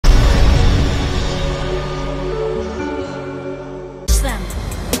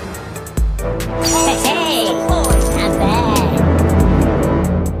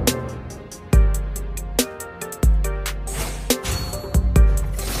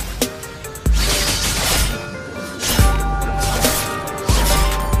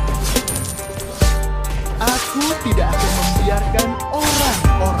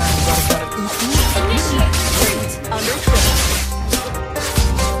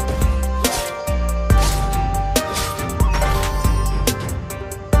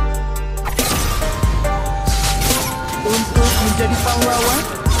menjadi pahlawan,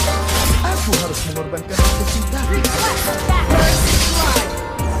 aku harus mengorbankan kecintaku.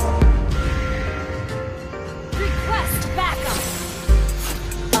 Request backup.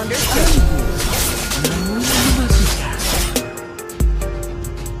 Understood. Namun mematikan.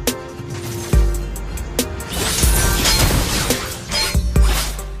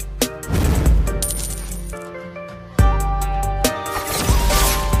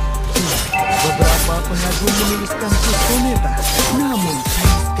 Beberapa pengagum menuliskan soneta, namun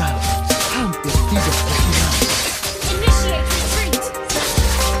sayang sekali hampir tidak terkira. Initiate retreat.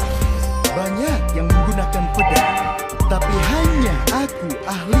 Banyak yang menggunakan pedang, tapi hanya aku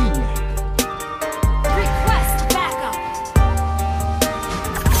ahlinya. Request backup.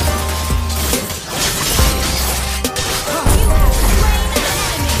 You have slain an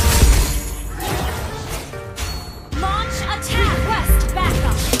enemy. Launch attack. Request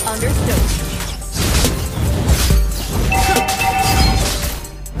backup. Understood.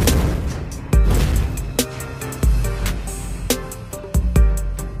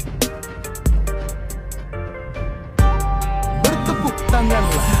 Bertepuk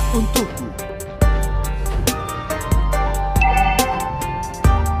tanganlah untukku.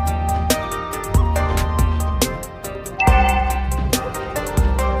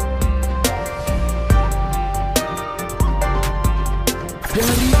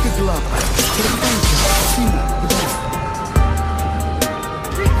 Dari kegelapan terpancar sinar pedang.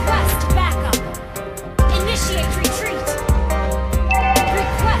 Request backup. Initiate retreat.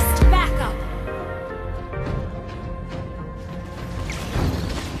 Request backup.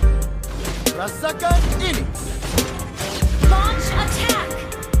 Rasakan ini. Launch attack.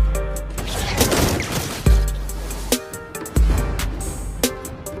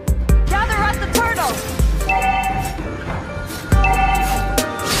 Gather up the turtle.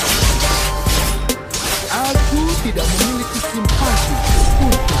 Aku tidak memiliki simpati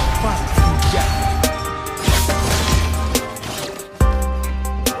untuk para penjahat.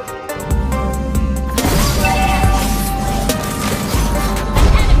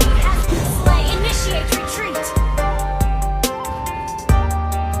 Enemy has been slain. Initiate retreat.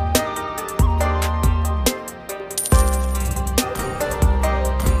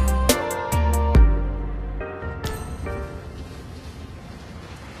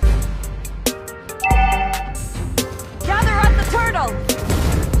 Gather up the turtle.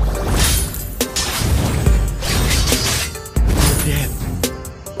 Odet,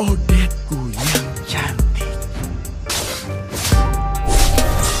 Odetku yang cantik.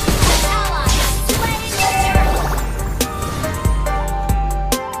 Ally has slain the turtle.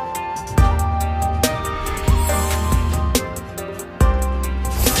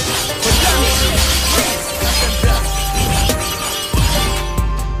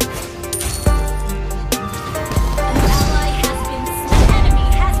 Ally has been slain. Enemy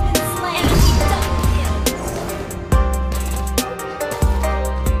has been slain. Double kill.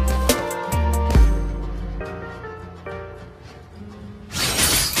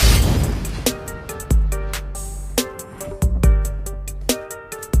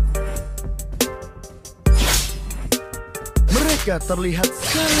 Mereka terlihat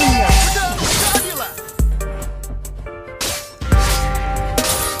sangat keadilan.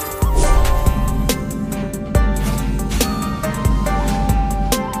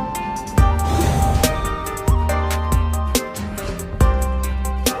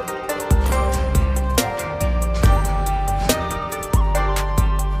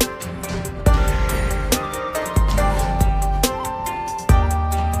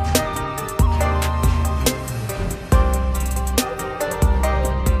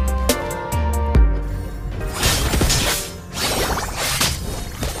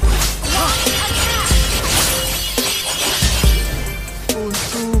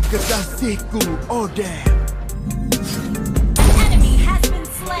 Untuk kekasihku Odet. Enemy has been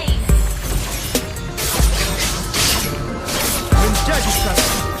slain. Menjadi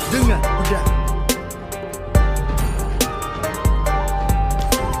satu dengan pedang.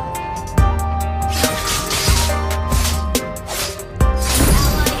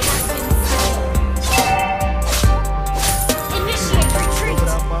 Ally has been slain. Initiate retreat.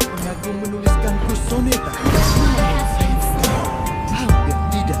 Beberapa pengagum menuliskanku soneta. Ally has been slain. Hampir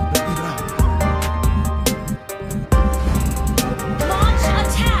tidak berirama.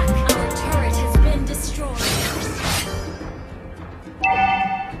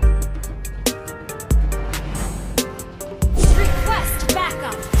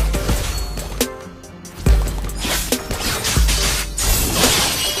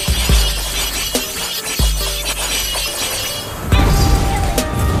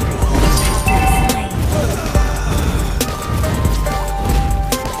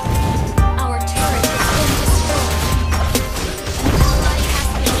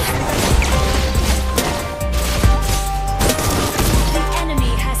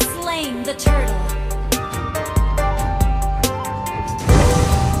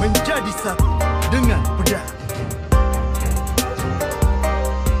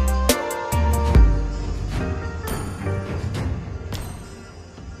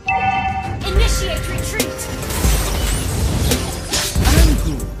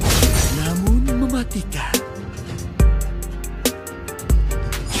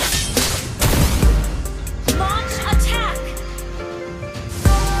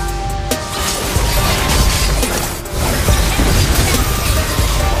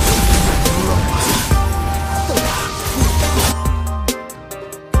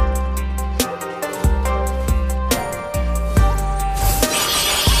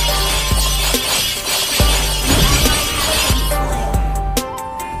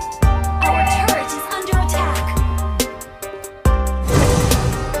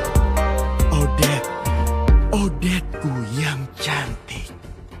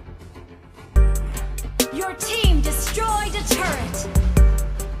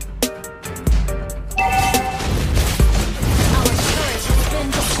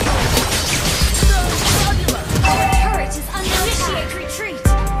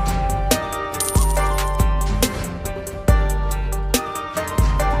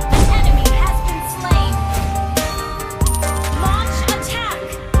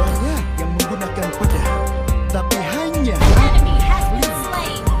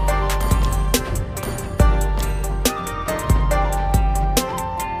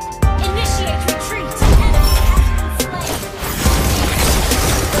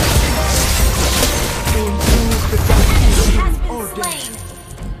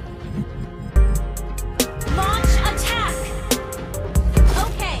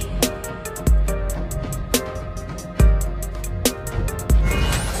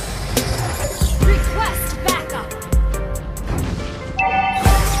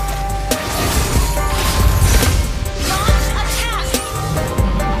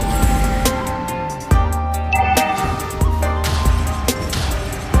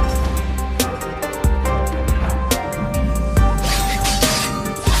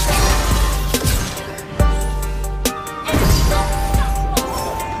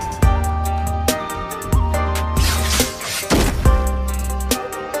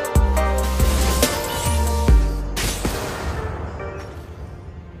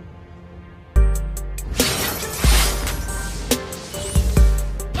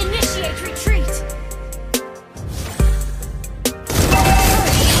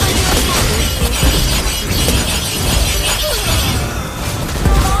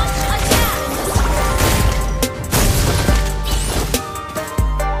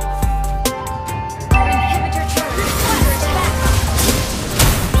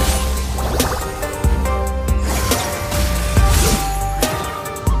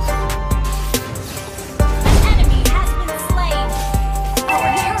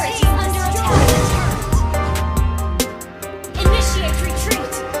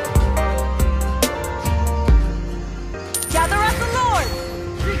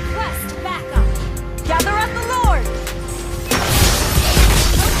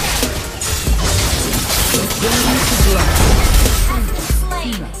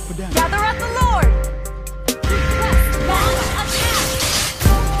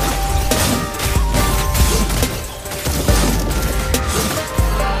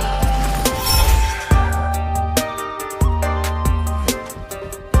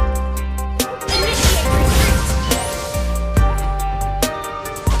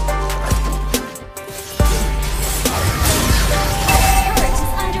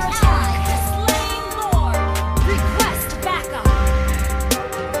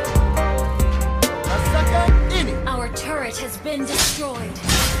 destroyed.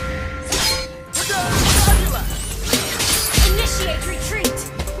 Initiate retreat.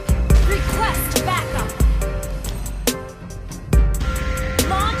 Request backup.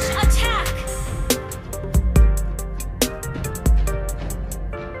 Launch attack.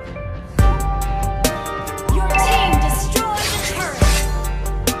 Your team destroyed the turret.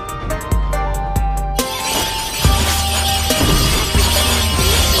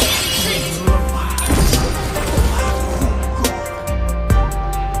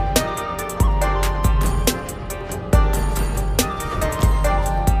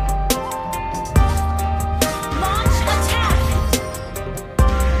 Launch attack.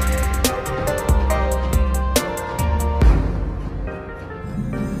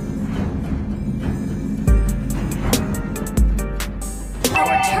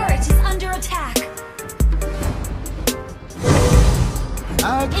 Our turret is under attack.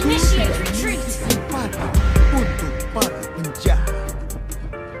 Aku Initiate tidak retreat. simpanan untuk para penjahat.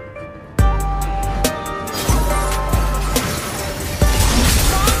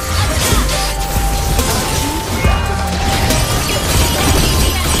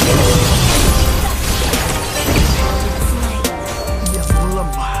 Yang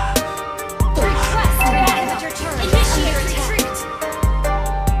melemah. Request backup. Initiate retreat.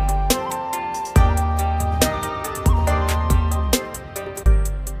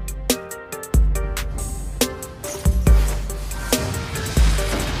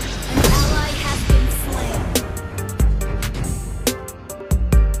 An ally has been slain.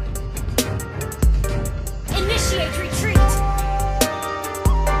 Initiate retreat.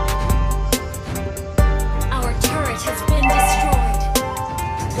 Our turret has been destroyed.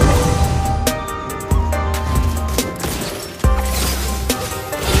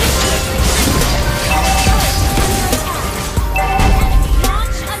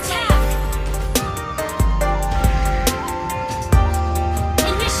 Launch attack.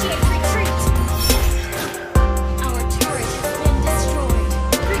 Initiate retreat. Our turret has been destroyed.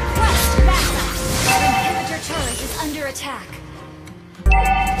 Request backup. Our inhibitor turret is under attack.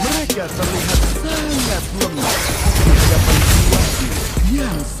 Mereka terlihat sangat lemah. Persiapan situasi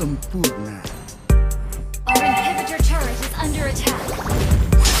yang sempurna. Our inhibitor turret is under attack.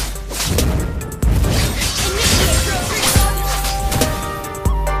 Initiate retreat.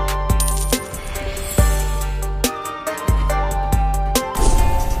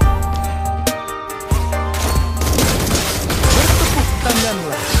 Bertepuk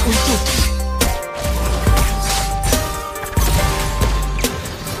tanganlah untuk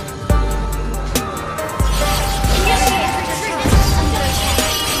Initiate retreat. Under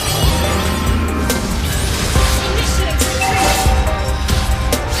attack. Initiate retreat.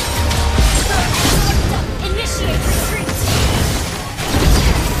 Initiate retreat.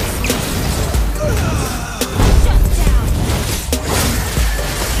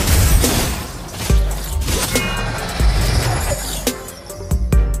 Shut down.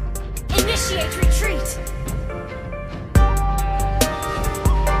 Initiate retreat.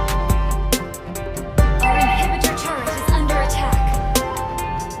 Our inhibitor turret is under attack.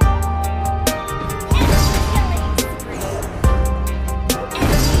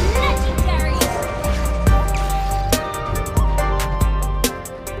 Legendary.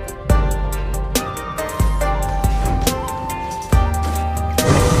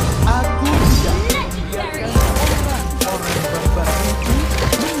 aku tidak Legendary. orang barbar itu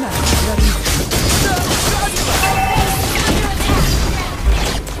menang dari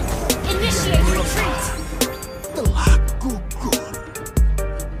Initiate retreat. telah gugur.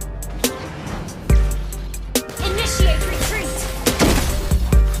 Initiate retreat.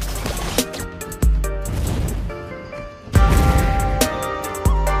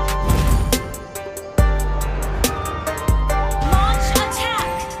 Launch attack.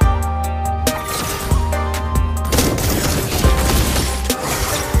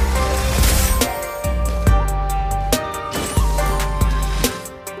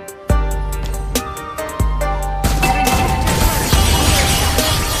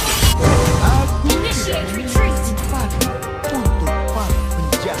 Aku Initiate retreat. simpanan untuk para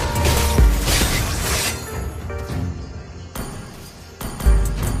penjahat.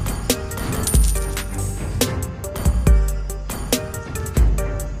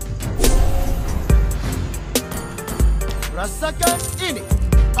 Rasakan ini.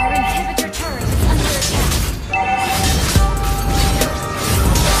 Our inhibitor turret